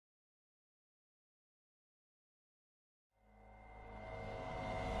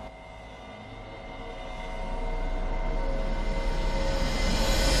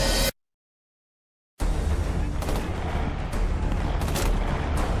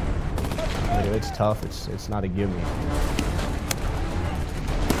gotta do. It's tough. It's not a gimme.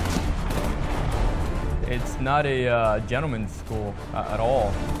 It's not a gentleman's school at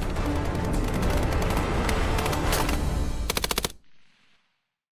all.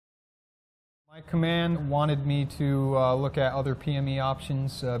 My command wanted me to look at other PME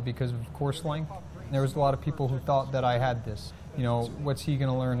options because of course length. There was a lot of people who thought that I had this. You know, what's he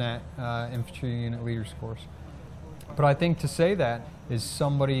going to learn at Infantry Unit Leaders Course? But I think to say that is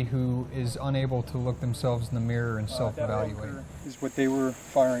somebody who is unable to look themselves in the mirror and self-evaluate. Is what they were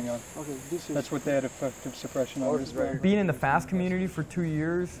firing on. That's what they had effective suppression on. Being in the FAST community for 2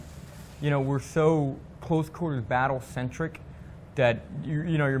 years, you know, we're so close quarters battle centric that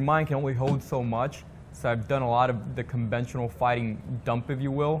you know your mind can only hold so much. So I've done a lot of the conventional fighting dump, if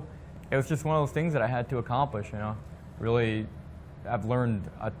you will. It was just one of those things that I had to accomplish. You know, really, I've learned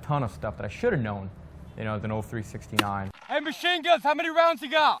a ton of stuff that I should have known. You know, than 0369. Hey, machine guns, how many rounds you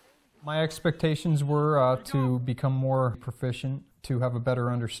got? My expectations were to become more proficient, to have a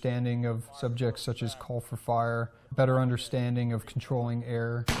better understanding of subjects such as call for fire, better understanding of controlling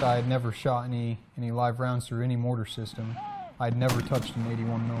air. I had never shot any live rounds through any mortar system. I'd never touched an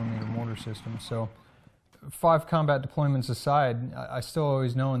 81mm mortar system. So 5 combat deployments aside, I still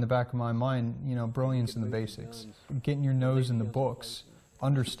always know in the back of my mind, you know, brilliance in the basics. Getting your nose in the books.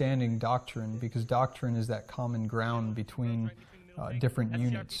 Understanding doctrine, because doctrine is that common ground between different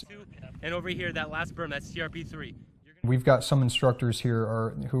units. And over here, that last berm, that's CRP3. We've got some instructors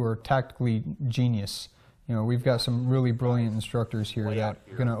here who are tactically genius. You know, we've got some really brilliant instructors here that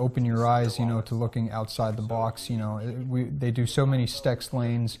are going to open your eyes, you know, to looking outside the box. You know, they do so many STEX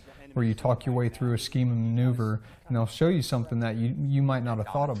lanes where you talk your way through a scheme of maneuver, and they'll show you something that you might not have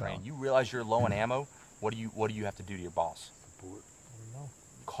thought about. You realize you're low on ammo. What do you have to do to your boss?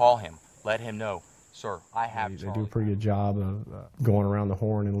 Call him. Let him know, sir, I have. They do a pretty good job of going around the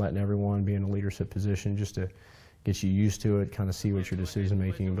horn and letting everyone be in a leadership position just to get you used to it, kind of see what your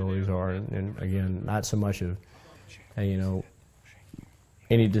decision-making abilities are. And again, not so much of, hey, you know,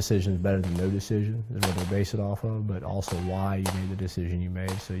 any decision is better than no decision is what they base it off of, but also why you made the decision you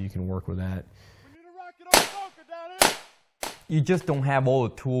made so you can work with that. You just don't have all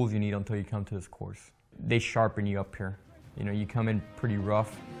the tools you need until you come to this course. They sharpen you up here. You know, you come in pretty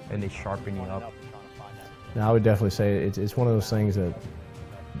rough, and they sharpen you up. Now, I would definitely say it's one of those things that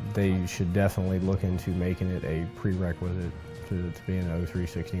they should definitely look into making it a prerequisite to be an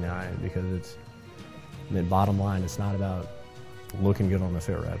 0369, because it's, the bottom line, it's not about looking good on the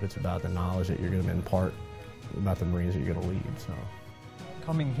fit rep. It's about the knowledge that you're going to impart about the Marines that you're going to lead. So,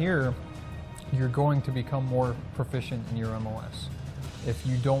 coming here, you're going to become more proficient in your MOS. If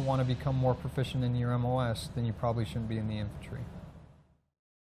you don't want to become more proficient in your MOS, then you probably shouldn't be in the infantry.